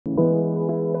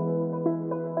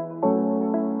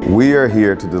We are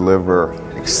here to deliver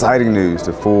exciting news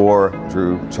to 4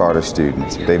 Drew Charter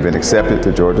students. They've been accepted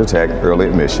to Georgia Tech early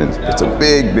admissions. It's a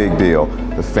big, big deal.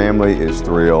 The family is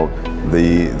thrilled.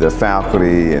 The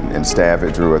faculty and staff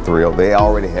at Drew are thrilled. They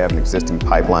already have an existing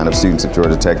pipeline of students at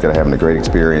Georgia Tech that are having a great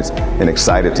experience and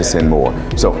excited to send more.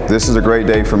 So this is a great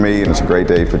day for me, and it's a great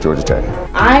day for Georgia Tech.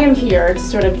 I am here to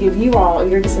sort of give you all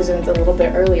your decisions a little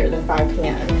bit earlier than 5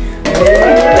 p.m.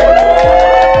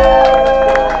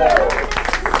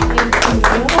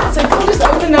 So can you just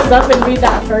open those up and read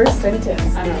that first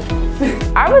sentence?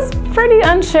 I was pretty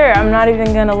unsure, I'm not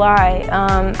even gonna lie.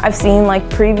 I've seen like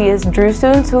previous Drew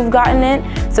students who've gotten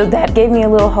it, so that gave me a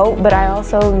little hope, but I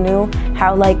also knew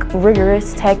how like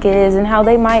rigorous Tech is and how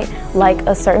they might like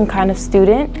a certain kind of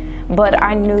student. But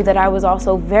I knew that I was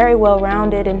also very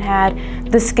well-rounded and had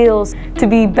the skills to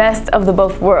be best of the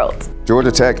both worlds.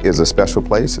 Georgia Tech is a special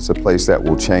place. It's a place that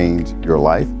will change your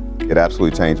life. It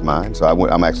absolutely changed mine. So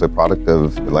I'm actually a product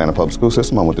of the Atlanta Public School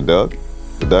System. I went to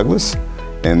Douglas,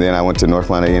 and then I went to North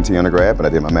Carolina A&T undergrad, but I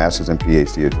did my master's and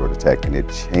PhD at Georgia Tech, and it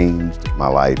changed my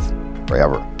life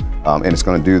forever. And it's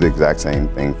going to do the exact same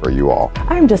thing for you all.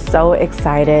 I'm just so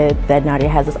excited that Nadia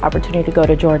has this opportunity to go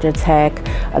to Georgia Tech.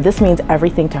 This means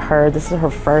everything to her. This is her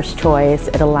first choice.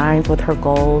 It aligns with her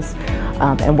goals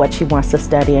and what she wants to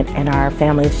study, and our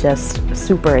family is just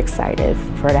super excited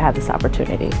for her to have this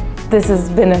opportunity. This has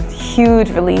been a huge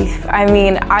relief. I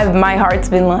mean, my heart's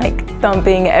been like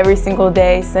thumping every single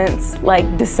day since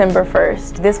like December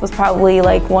 1st. This was probably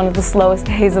like one of the slowest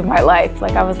days of my life.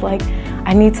 Like I was like,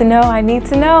 I need to know,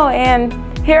 and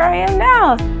here I am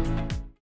now.